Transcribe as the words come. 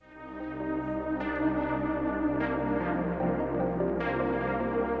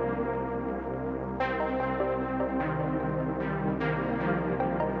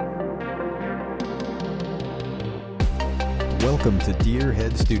Welcome to Deer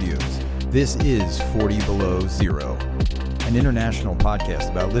Head Studios. This is 40 Below Zero, an international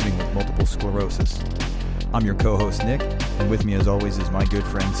podcast about living with multiple sclerosis. I'm your co-host, Nick, and with me as always is my good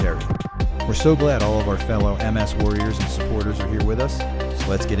friend, Terry. We're so glad all of our fellow MS warriors and supporters are here with us, so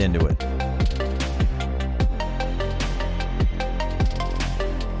let's get into it.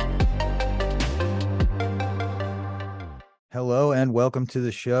 Hello and welcome to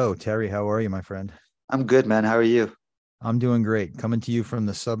the show. Terry, how are you, my friend? I'm good, man. How are you? I'm doing great. Coming to you from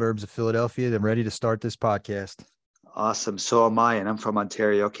the suburbs of Philadelphia. I'm ready to start this podcast. Awesome. So am I, and I'm from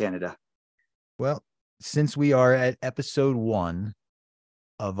Ontario, Canada. Well, since we are at episode 1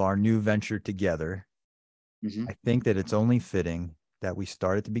 of our new venture together, I think that it's only fitting that we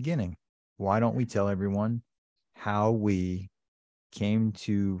start at the beginning. Why don't we tell everyone how we came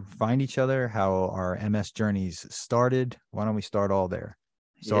to find each other, how our MS journeys started? Why don't we start all there?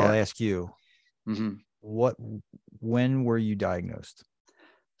 So I'll ask you, when were you diagnosed?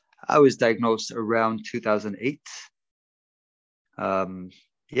 I was diagnosed around 2008. I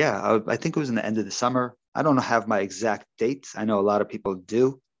think it was in the end of the summer. I don't have my exact dates. I know a lot of people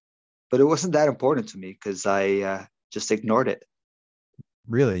do, but it wasn't that important to me because I just ignored it.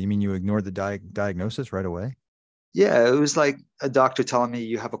 Really? You mean you ignored the diagnosis right away? Yeah, it was like a doctor telling me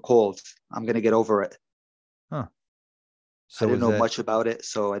you have a cold. I'm going to get over it. Huh. So I didn't know much about it,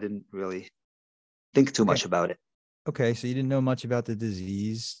 so I didn't really think too much about it. Okay, so you didn't know much about the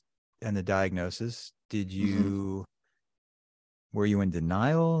disease and the diagnosis. Did you, were you in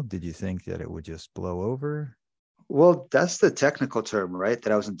denial? Did you think that it would just blow over? Well, that's the technical term, right?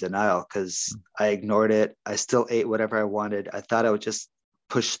 That I was in denial because I ignored it. I still ate whatever I wanted. I thought I would just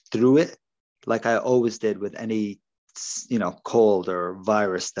push through it like I always did with any, cold or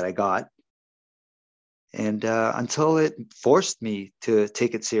virus that I got. And until it forced me to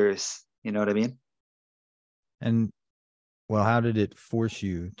take it serious, you know what I mean? And well, how did it force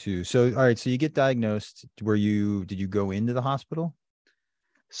you to? So, all right. So you get diagnosed. Did you go into the hospital?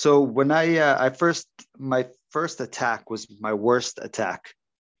 So when my first attack was my worst attack.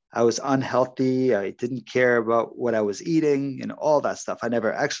 I was unhealthy. I didn't care about what I was eating and all that stuff. I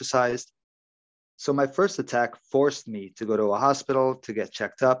never exercised. So my first attack forced me to go to a hospital to get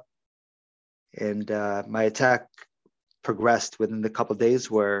checked up. And my attack progressed within a couple of days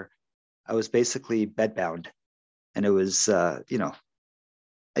where I was basically bedbound. And it was,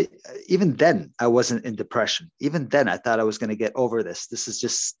 even then I wasn't in depression. Even then I thought I was going to get over this. This is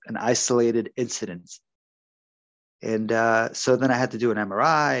just an isolated incident. And so then I had to do an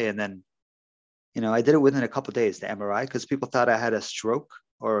MRI. And then, I did it within a couple of days, the MRI, because people thought I had a stroke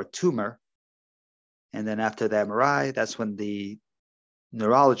or a tumor. And then after the MRI, that's when the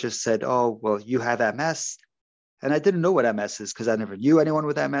neurologist said, oh, well, you have MS. And I didn't know what MS is because I never knew anyone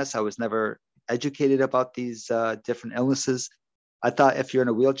with MS. I was never educated about these different illnesses. I thought if you're in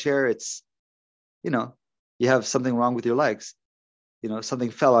a wheelchair, it's, you have something wrong with your legs.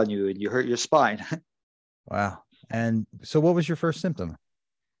 Something fell on you and you hurt your spine. Wow. And so what was your first symptom?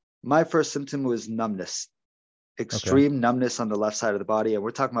 My first symptom was numbness, extreme numbness on the left side of the body. And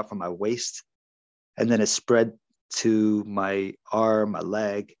we're talking about from my waist. And then it spread to my arm, my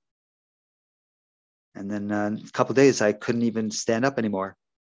leg. And then a couple of days, I couldn't even stand up anymore.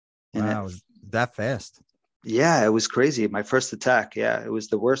 And wow, was that fast? Yeah, it was crazy. My first attack. Yeah, it was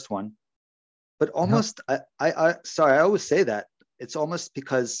the worst one. But almost, I always say that. It's almost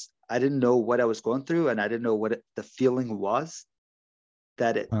because I didn't know what I was going through and I didn't know what the feeling was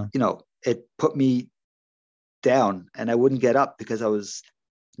that it put me down and I wouldn't get up because I was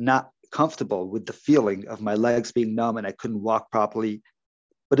not comfortable with the feeling of my legs being numb and I couldn't walk properly.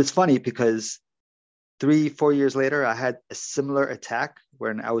 But it's funny because 3-4 years later, I had a similar attack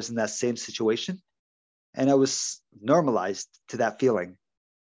when I was in that same situation and I was normalized to that feeling.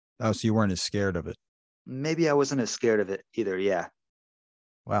 Oh, so you weren't as scared of it? Maybe I wasn't as scared of it either. Yeah.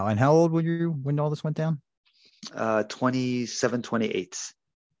 Wow. And how old were you when all this went down? 27, 28.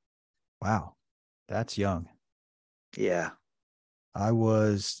 Wow. That's young. Yeah. I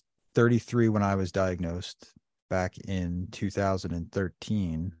was 33 when I was diagnosed back in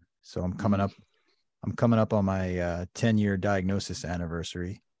 2013. So I'm coming up on my 10-year diagnosis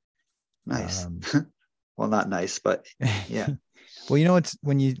anniversary. Nice. Well, not nice, but yeah. Well, it's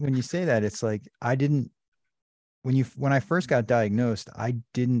when you say that, it's like when I first got diagnosed, I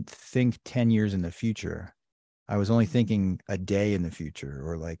didn't think 10 years in the future. I was only thinking a day in the future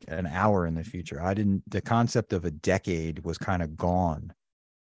or like an hour in the future. The concept of a decade was kind of gone.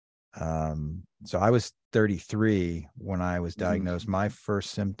 So I was 33 when I was diagnosed. My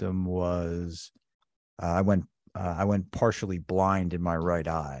first symptom was I went partially blind in my right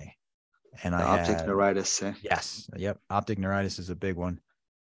eye. And The I optic had, neuritis. Eh? yes, yep, optic neuritis is a big one.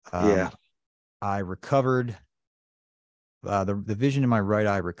 Yeah. I recovered. The vision in my right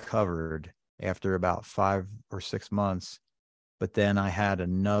eye recovered after about 5 or 6 months, but then I had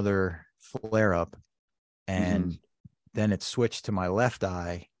another flare up, Mm-hmm. and then it switched to my left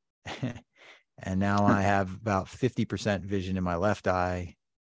eye. And now I have about 50% vision in my left eye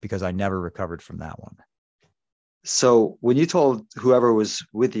because I never recovered from that one. So when you told whoever was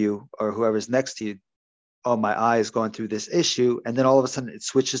with you or whoever's next to you, oh, my eye is going through this issue, and then all of a sudden it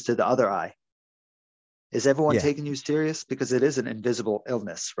switches to the other eye, is everyone Yeah. taking you serious? Because it is an invisible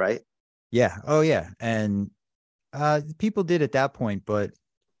illness, right? Yeah. Oh, yeah. And people did at that point, but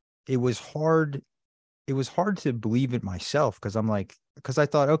it was hard. It was hard to believe it myself because I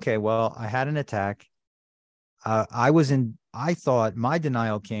thought, okay, well, I had an attack. I thought my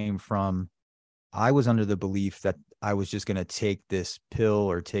denial came from, I was under the belief that I was just going to take this pill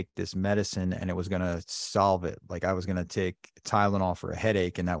or take this medicine and it was going to solve it. Like I was going to take Tylenol for a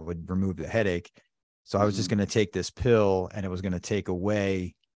headache and that would remove the headache. So I was just Mm-hmm. going to take this pill and it was going to take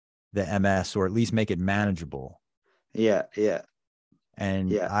away the MS or at least make it manageable. Yeah, yeah, And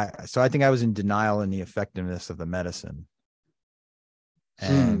yeah. so I think I was in denial in the effectiveness of the medicine. Hmm.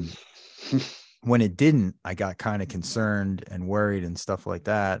 And when it didn't, I got kind of concerned and worried and stuff like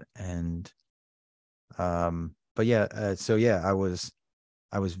that. And, but yeah, so yeah, I was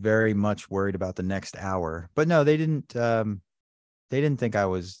very much worried about the next hour, but no, they didn't think I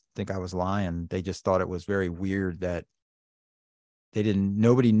was lying. They just thought it was very weird that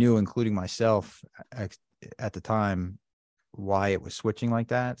nobody knew, including myself at the time, why it was switching like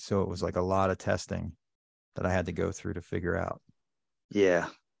that. So it was like a lot of testing that I had to go through to figure out. Yeah,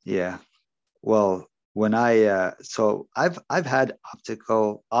 yeah. Well, when I so I've had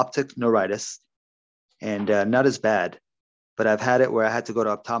optic neuritis, and not as bad, but I've had it where I had to go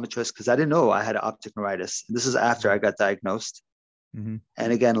to optometrist because I didn't know I had optic neuritis. This is after I got diagnosed. Mm-hmm.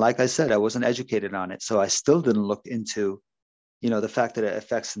 And again, like I said, I wasn't educated on it, so I still didn't look into, the fact that it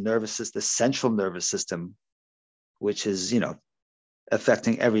affects the nervous system, the central nervous system, which is,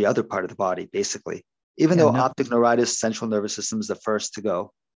 affecting every other part of the body, basically. Even Yeah, though no, optic neuritis, central nervous system is the first to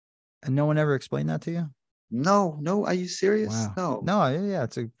go. and no one ever explained that to you. No, no, are you serious? Wow. No. No, yeah,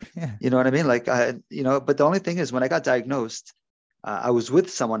 it's a yeah. You know what I mean? Like, but the only thing is, when I got diagnosed, I was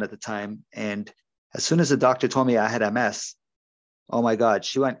with someone at the time. And as soon as the doctor told me I had MS, oh my God,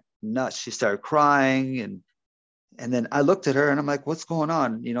 she went nuts. She started crying. And then I looked at her and I'm like, what's going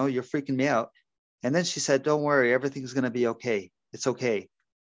on? You're freaking me out. And then she said, don't worry, everything's going to be okay. It's okay.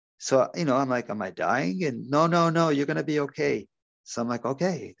 So, I'm like, am I dying? And no, no, no, you're going to be okay. So I'm like,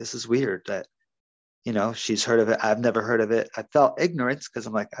 okay, this is weird that, she's heard of it. I've never heard of it. I felt ignorance because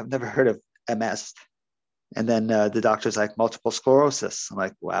I'm like, I've never heard of MS. And then the doctor's like, multiple sclerosis. I'm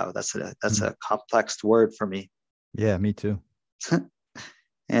like, wow, that's Mm. a complex word for me. Yeah, me too.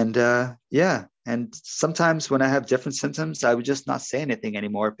 And yeah, and sometimes when I have different symptoms, I would just not say anything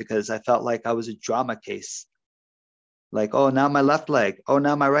anymore because I felt like I was a drama case. Like, oh, now my left leg. Oh,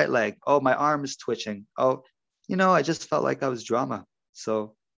 now my right leg. Oh, my arm is twitching. Oh, I just felt like I was drama.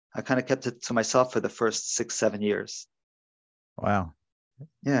 So I kind of kept it to myself for the first 6, 7 years. Wow.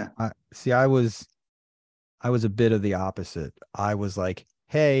 Yeah. I see. I was a bit of the opposite. I was like,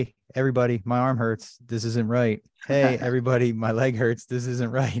 hey, everybody, my arm hurts. This isn't right. Hey, everybody, my leg hurts. This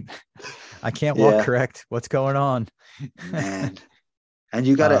isn't right. I can't walk Yeah, correct. What's going on? man. And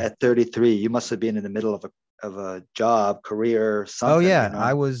you got it uh, at 33. You must have been in the middle of a job, career, oh something, yeah,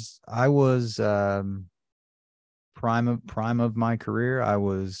 I was prime of my career. I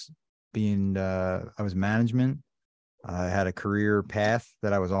was management. I had a career path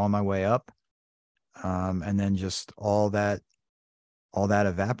that I was on my way up. And then just all that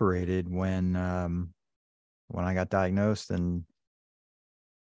evaporated when I got diagnosed. And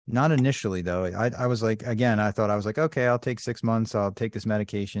not initially though. I was like, again, I thought I was like, okay, I'll take 6 months, I'll take this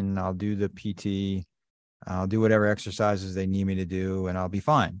medication, I'll do the PT, I'll do whatever exercises they need me to do, and I'll be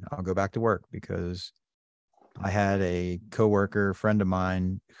fine. I'll go back to work because I had a coworker friend of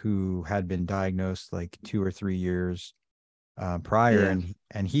mine who had been diagnosed like 2 or 3 years prior, yeah.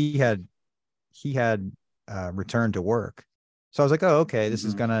 and he had returned to work. So I was like, oh, okay, this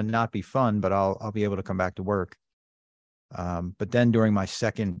is Mhm. gonna not be fun, but I'll be able to come back to work. But then during my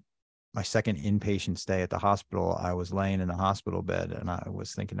second inpatient stay at the hospital, I was laying in the hospital bed and I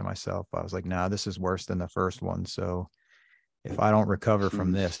was thinking to myself, I was like, no, this is worse than the first one. So if I don't recover from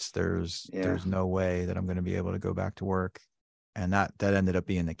Hmm. this, Yeah. there's no way that I'm going to be able to go back to work. And that ended up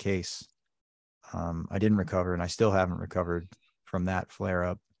being the case. I didn't recover and I still haven't recovered from that flare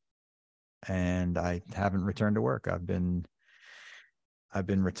up. And I haven't returned to work. I've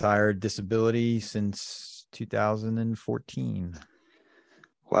been retired disability since 2014.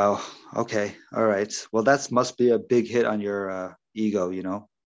 Wow. Okay. All right. Well, that must be a big hit on your ego, you know.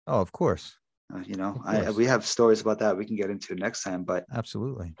 Oh, of course. Of I course. we have stories about that we can get into next time. But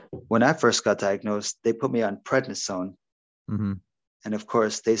Absolutely. when I first got diagnosed, they put me on prednisone, Mm-hmm. and of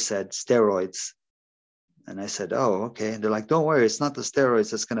course they said steroids, and I said, "Oh, okay." And they're like, "Don't worry, it's not the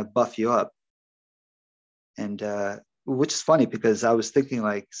steroids that's going to buff you up." And which is funny because I was thinking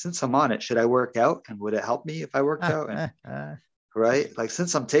like, since I'm on it, should I work out, and would it help me if I worked out? And right, like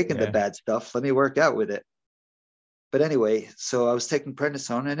since I'm taking the Yeah. bad stuff, let me work out with it. But anyway, so I was taking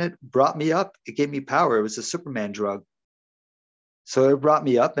prednisone, and it brought me up. It gave me power. It was a Superman drug. So it brought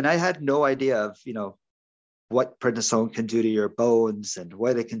me up, and I had no idea of, what prednisone can do to your bones and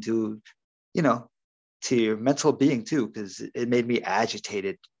what it can do, you know, to your mental being too, because it made me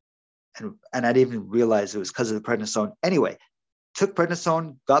agitated. And I didn't even realize it was because of the prednisone. Anyway, took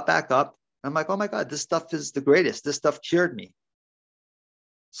prednisone, got back up. I'm like, oh my God, this stuff is the greatest. This stuff cured me.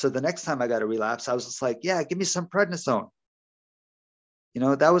 So the next time I got a relapse, I was just like, yeah, give me some prednisone.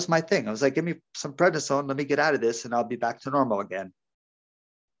 That was my thing. I was like, give me some prednisone. Let me get out of this and I'll be back to normal again.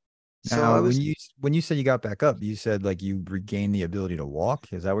 So Now, I when was, you said you got back up, you said like you regained the ability to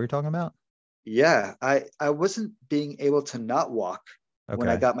walk. Is that what you're talking about? yeah, I wasn't being able to not walk when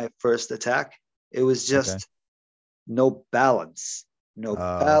I Okay. got my first attack. It was Okay. just no balance, no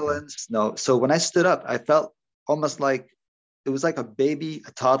Okay. balance, no. So when I stood up, I felt almost like it was like a baby,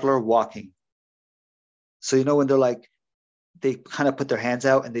 a toddler walking. So, when they're like, they kind of put their hands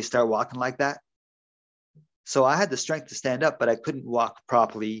out and they start walking like that. So I had the strength to stand up, but I couldn't walk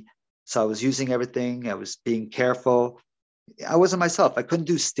properly. So I was using everything. I was being careful. I wasn't myself. I couldn't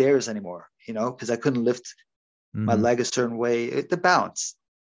do stairs anymore, because I couldn't lift my Mm-hmm. leg a certain way, the balance.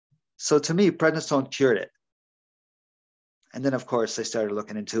 So to me, prednisone cured it. And then, of course, I started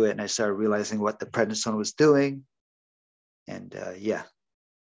looking into it and I started realizing what the prednisone was doing. And yeah,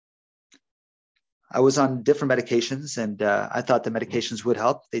 I was on different medications and I thought the medications would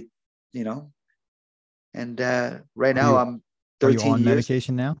help. You know, and right Are now you I'm are you 13 on years.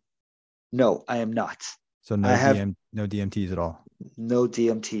 medication now? No, I am not. So I have no DMTs at all. no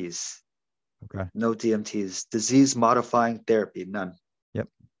DMTs, Okay. no DMTs, disease modifying therapy, none. Yep.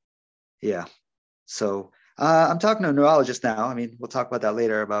 Yeah. So I'm talking to a neurologist now. I mean, we'll talk about that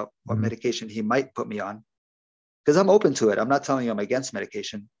later about what Mm-hmm. medication he might put me on because I'm open to it. I'm not telling you I'm against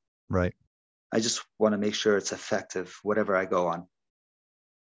medication. Right. I just want to make sure it's effective, whatever I go on.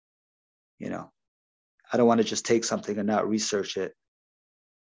 You know, I don't want to just take something and not research it.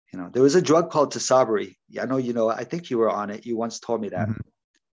 There was a drug called Tisabri. I know, I think you were on it. You once told me that. Mm-hmm.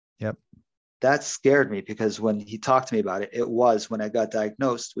 Yep. That scared me because when he talked to me about it, it was when I got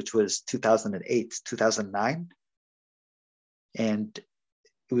diagnosed, which was 2008, 2009. And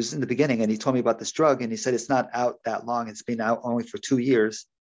it was in the beginning. And he told me about this drug and he said, it's not out that long. It's been out only for 2 years.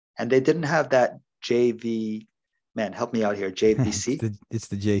 And they didn't have that JV, man, help me out here, JVC, It's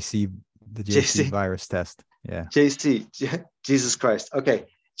the JC JC, virus test. Yeah. JC, Jesus Christ. Okay,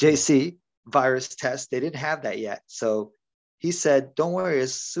 JC virus test. They didn't have that yet. So he said, don't worry,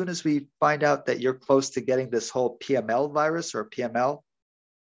 as soon as we find out that you're close to getting this whole PML virus or PML,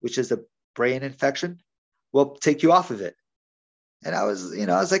 which is a brain infection, we'll take you off of it. And I was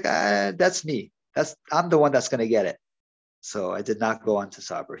like, that's me. I'm the one that's going to get it. So I did not go on to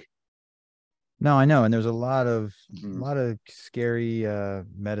Sabri. No, I know, and there's a Mm-hmm. lot of scary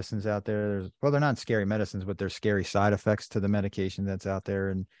medicines out there. They're not scary medicines, but there's scary side effects to the medication that's out there,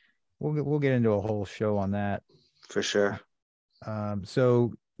 and we'll get into a whole show on that. For sure.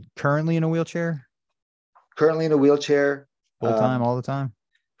 So currently in a wheelchair, Currently in a wheelchair, full time, all the time.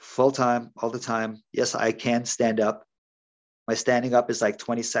 full time, all the time. Yes, I can stand up. My standing up is like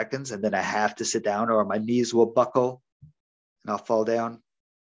 20 seconds, and then I have to sit down, or my knees will buckle and I'll fall down.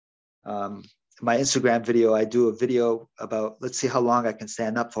 Um, my Instagram video, I do a video about let's see how long I can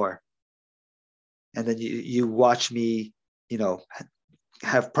stand up for, and then you watch me, you know,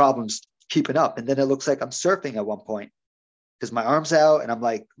 have problems keeping up, and then it looks like I'm surfing at one point because my arms out and I'm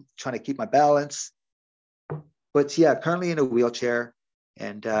like trying to keep my balance. But yeah, currently in a wheelchair,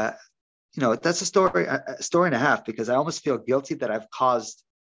 and that's a story and a half because I almost feel guilty that I've caused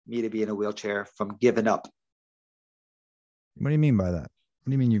me to be in a wheelchair from giving up What do you mean by that? What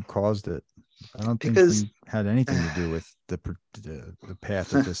do you mean you caused it? I don't think because you had anything to do with the path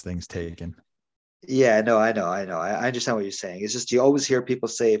that this thing's taken. yeah, no, I know. I understand what you're saying. It's just you always hear people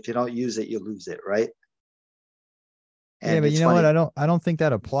say if you don't use it, you lose it, right? Yeah, And but you it's know what? funny. I don't think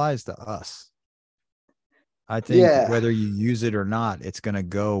that applies to us. I think Yeah, whether you use it or not, it's gonna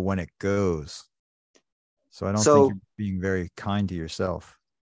go when it goes. So I don't think you're So being very kind to yourself.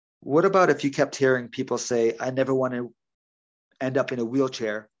 what about if you kept hearing people say, I never want to end up in a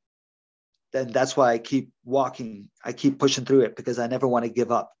wheelchair? Then that's why I keep walking. I keep pushing through it because I never want to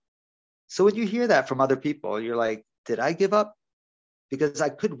give up. So when you hear that from other people, you're like, did I give up? Because I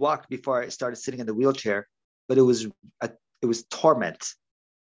could walk before I started sitting in the wheelchair, but it was torment.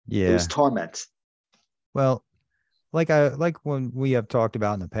 It was Yeah. torment. Well, like when we have talked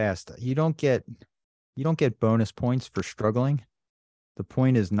about in the past, you don't get bonus points for struggling. The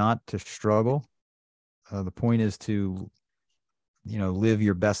point is not to struggle. The point is to, live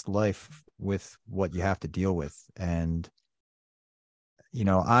your best life with what you have to deal with. And,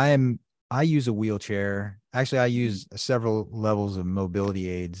 I use a wheelchair. Actually, I use several levels of mobility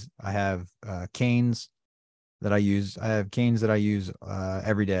aids. I have canes that I use. I have canes that I use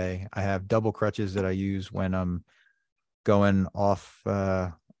every day. I have double crutches that I use when I'm going off,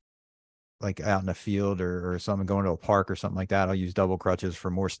 like out in the field or something, going to a park or something like that. I'll use double crutches for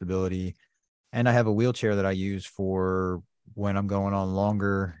more stability. And I have a wheelchair that I use for when I'm going on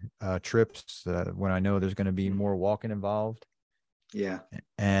longer trips, when I know there's going to be more walking involved. Yeah.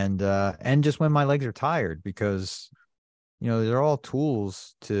 And just when my legs are tired, because they're all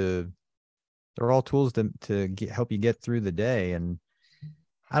tools to help you get through the day. And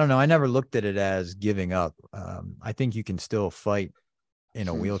I don't know, I never looked at it as giving up. I think you can still fight in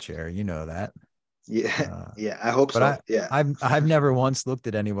a wheelchair, that. Yeah. uh, Yeah. I hope but so. Yeah. I've never once looked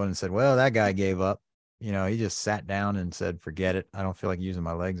at anyone and said, well, that guy gave up. He just sat down and said, forget it, I don't feel like using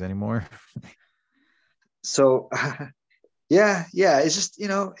my legs anymore. So yeah, yeah. It's just,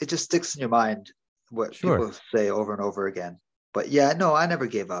 it just sticks in your mind what Sure. people say over and over again. But yeah, no, I never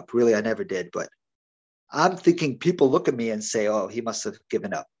gave up. Really, I never did. But I'm thinking people look at me and say, oh, he must have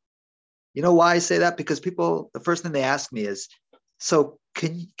given up. You know why I say that? Because people, the first thing they ask me is, so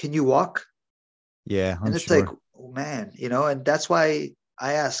can you walk? Yeah, I'm And it's like, sure. oh, man, and that's why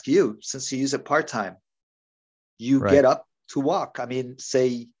I ask you, since you use it part time, you Right. get up to walk. I mean,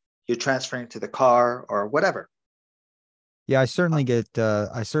 say you're transferring to the car or whatever. Yeah, I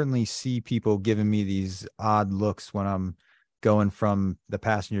certainly see people giving me these odd looks when I'm going from the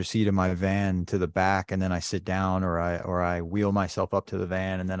passenger seat of my van to the back, and then I sit down, or I wheel myself up to the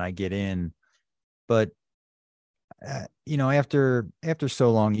van and then I get in. But after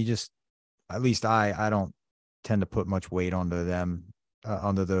so long, you just, at least I don't tend to put much weight onto them,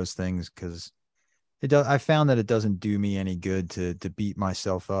 onto those things, because I found that it doesn't do me any good to beat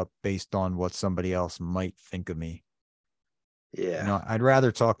myself up based on what somebody else might think of me. Yeah. I'd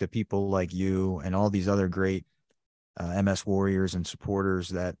rather talk to people like you and all these other great MS warriors and supporters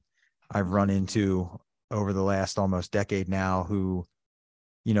that I've run into over the last almost decade now, who,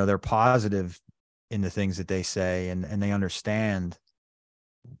 they're positive in the things that they say, and they understand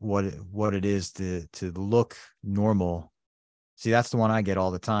what it is to look normal. See, that's the one I get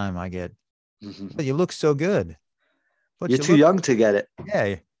all the time. I get, Mhm. but you look so good, but You're you too look, young to get it.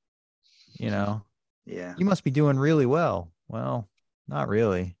 yeah, you know, Yeah. you must be doing really well. Well, not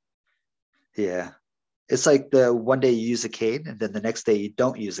really. Yeah. It's like the one day you use a cane and then the next day you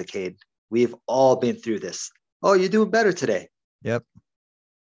don't use a cane. We've all been through this. Oh, you're doing better today. Yep.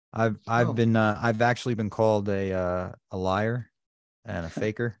 Oh, I've actually been called a liar and a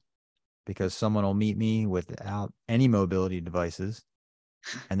faker, because someone will meet me without any mobility devices,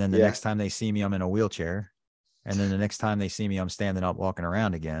 and then the yeah. next time they see me, I'm in a wheelchair, and then the next time they see me, I'm standing up walking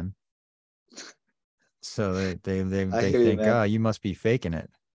around again. So I they hear you, think, man. oh, you must be faking it.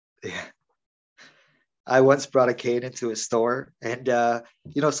 Yeah. I once brought a cane into a store, and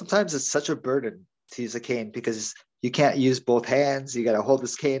sometimes it's such a burden to use a cane because you can't use both hands. You got to hold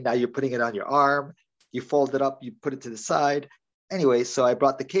this cane. Now you're putting it on your arm. You fold it up. You put it to the side. Anyway, so I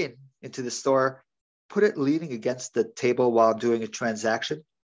brought the cane into the store, put it leaning against the table while I'm doing a transaction.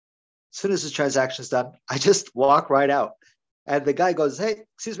 As soon as the transaction's done, I just walk right out. And the guy goes, "Hey,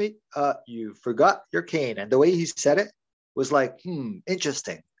 excuse me, you forgot your cane." And the way he said it was like,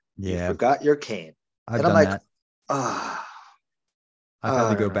 interesting. You Yeah, forgot your cane. I've And I'm done like, that. ah, I've had to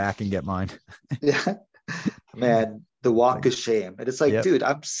I go don't know. back and get mine. Yeah, man, the walk Like, of shame. And it's like, yep. dude,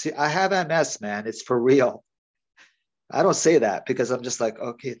 I have MS, man. It's for real. I don't say that because I'm just like,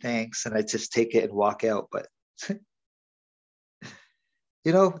 okay, thanks. And I just take it and walk out. But,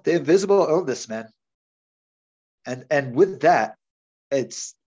 the invisible illness, man. And with that,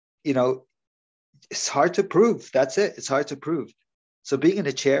 it's, you know, it's hard to prove. That's it. It's hard to prove. So being in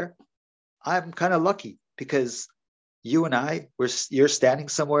a chair, I'm kind of lucky because you and you're standing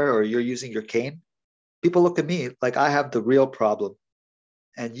somewhere or you're using your cane. People look at me like I have the real problem,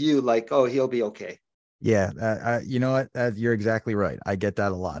 and you like, oh, he'll be okay. Yeah, you know what? You're exactly right. I get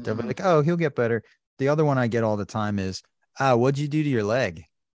that a lot. They're Mhm. like, "Oh, he'll get better." the other one I get all the time is, what'd you do to your leg?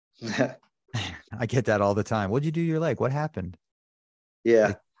 I get that all the time. What'd you do to your leg? What happened?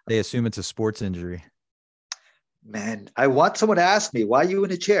 Yeah. They assume it's a sports injury. Man, I want someone to ask me, why are you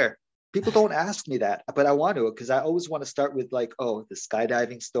in a chair? People don't ask me that, but I want to, because I always want to start with like, oh, the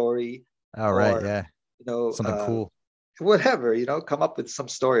skydiving story, Oh, right. or, Yeah. Something cool. whatever, come up with some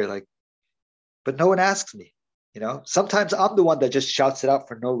story like, but no one asks me, sometimes I'm the one that just shouts it out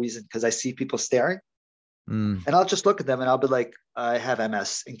for no reason because I see people staring, and I'll just look at them and I'll be like, I have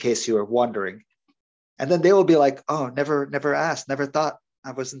MS in case you were wondering. And then they will be like, oh, never asked, never thought.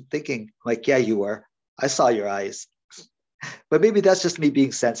 I wasn't thinking. Like, yeah, you were. I saw your eyes. But maybe that's just me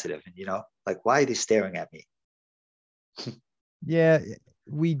being sensitive, and like, why are they staring at me? Yeah,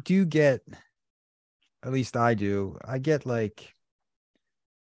 we do get, at least I do. I get like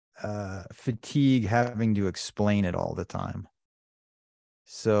fatigue having to explain it all the time.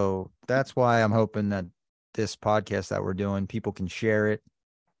 So that's why I'm hoping that this podcast that we're doing, people can share it,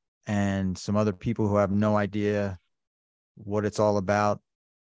 and some other people who have no idea what it's all about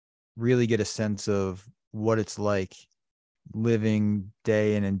really get a sense of what it's like living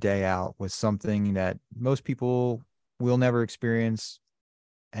day in and day out with something that most people will never experience.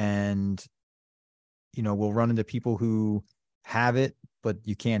 And, we'll run into people who have it, but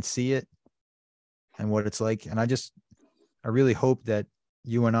you can't see it and what it's like. And I really hope that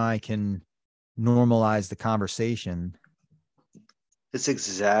you and I can normalize the conversation. It's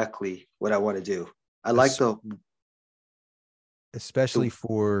exactly what I want to do. I like especially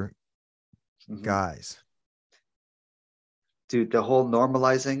for guys. Dude, the whole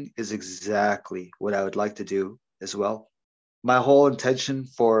normalizing is exactly what I would like to do as well. My whole intention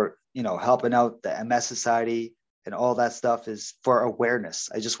for, helping out the MS Society and all that stuff is for awareness.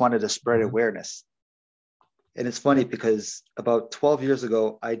 I just wanted to spread awareness. And it's funny because about 12 years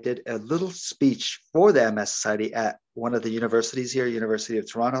ago, I did a little speech for the MS Society at one of the universities here, University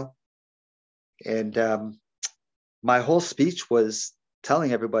of Toronto. And my whole speech was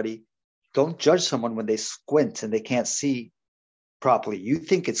telling everybody, don't judge someone when they squint and they can't see properly. You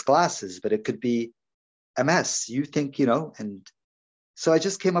think it's glasses, but it could be MS. You think, and so I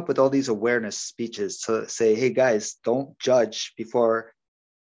just came up with all these awareness speeches to say, hey guys, don't judge before,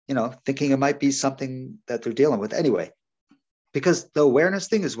 thinking it might be something that they're dealing with anyway. Because the awareness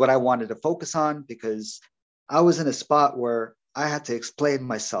thing is what I wanted to focus on, because I was in a spot where I had to explain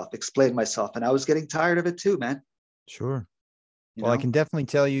myself, and I was getting tired of it too, man. Sure. Well, I can definitely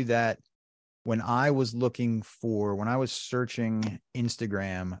tell you that when I was searching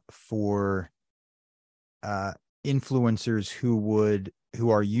Instagram for influencers who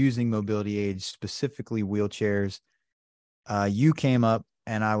are using mobility aids, specifically wheelchairs, you came up,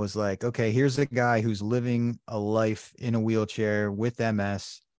 and I was like, okay, here's a guy who's living a life in a wheelchair with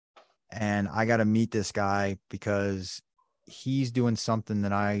MS, and I got to meet this guy because he's doing something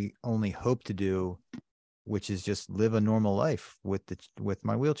that I only hope to do, which is just live a normal life with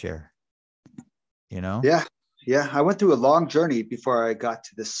my wheelchair. Yeah. I went through a long journey before I got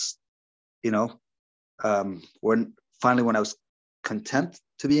to this, when I was content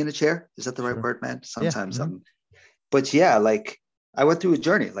to be in a chair. Is that the right word, man? Sometimes but yeah, like I went through a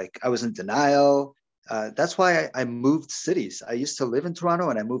journey. Like I was in denial. That's why I moved cities. I used to live in Toronto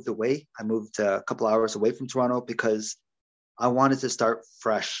and I moved away. I moved a couple hours away from Toronto because I wanted to start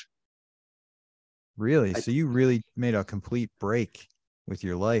fresh. Really? So you really made a complete break with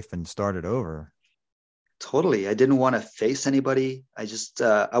your life and started over. Totally. I didn't want to face anybody. I just,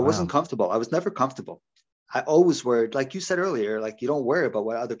 I wasn't comfortable. I was never comfortable. I always worried, like you said earlier, like you don't worry about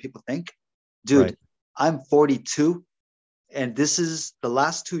what other people think. Dude, right. I'm 42 and this is the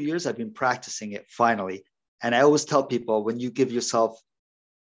last 2 years I've been practicing it finally. And I always tell people, when you give yourself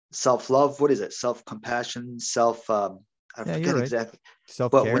self-love, what is it? Self-compassion, I forget exactly.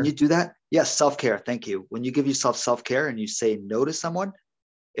 Self-care. But when you do that, yes, self-care. Thank you. When you give yourself self-care and you say no to someone,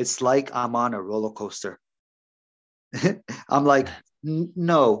 it's like I'm on a roller coaster. I'm like,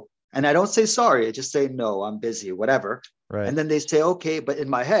 no. And I don't say sorry. I just say, no, I'm busy, whatever. Right. And then they say, okay. But in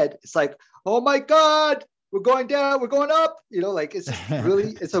my head, it's like, oh my God, we're going down, we're going up. Like it's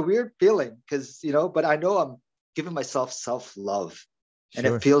really, it's a weird feeling because, but I know I'm giving myself self-love and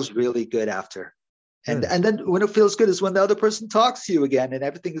it feels really good after. And then when it feels good is when the other person talks to you again and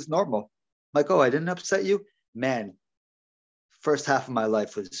everything is normal. I'm like, oh, I didn't upset you? Man, first half of my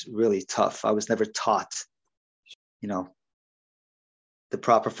life was really tough. I was never taught, the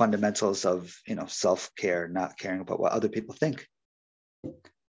proper fundamentals of, self-care, not caring about what other people think.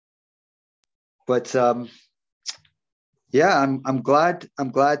 But yeah, I'm glad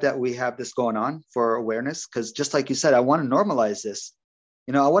that we have this going on for awareness, because just like you said, I want to normalize this.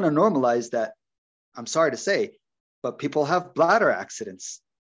 I want to normalize that I'm sorry to say, but people have bladder accidents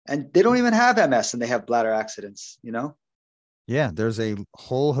and they don't even have MS and they have bladder accidents, you know? Yeah, there's a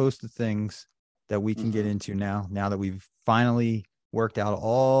whole host of things that we can get into now that we've finally worked out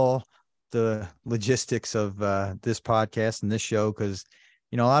all the logistics of this podcast and this show. Because,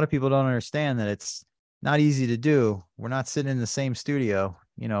 you know, a lot of people don't understand that it's not easy to do. We're not sitting in the same studio.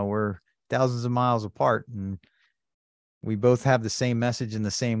 You know, we're thousands of miles apart, and we both have the same message and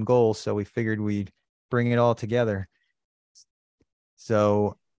the same goal. So we figured we'd bring it all together.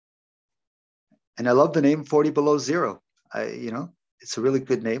 So. And I love the name 40 Below Zero. It's a really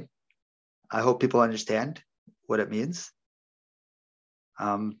good name. I hope people understand what it means.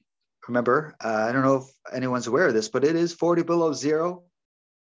 Remember, I don't know if anyone's aware of this, but it is 40 below zero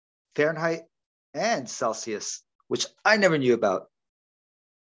Fahrenheit and Celsius, which I never knew about.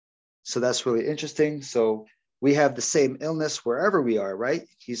 So that's really interesting. So we have the same illness wherever we are, right?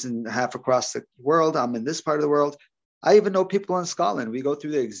 He's in half across the world. I'm in this part of the world. I even know people in Scotland. We go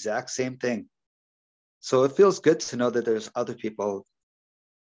through the exact same thing. So it feels good to know that there's other people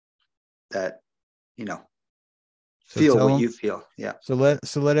that, feel what you feel. Yeah. So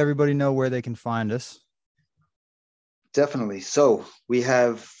let everybody know where they can find us. Definitely. So we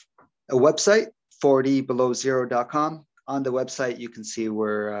have a website, 40belowzero.com. On the website, you can see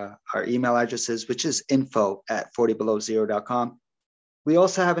where our email address is, which is info@40belowzero.com. We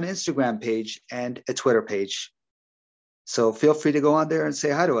also have an Instagram page and a Twitter page. So feel free to go on there and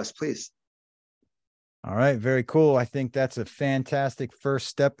say hi to us, please. All right. Very cool. I think that's a fantastic first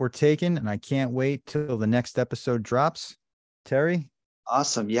step we're taking, and I can't wait till the next episode drops. Terry?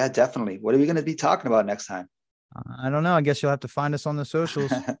 Awesome. Yeah, definitely. What are we going to be talking about next time? I don't know. I guess you'll have to find us on the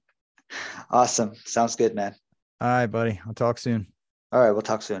socials. Awesome. Sounds good, man. All right, buddy. I'll talk soon. All right. We'll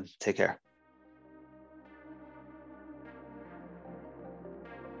talk soon. Take care.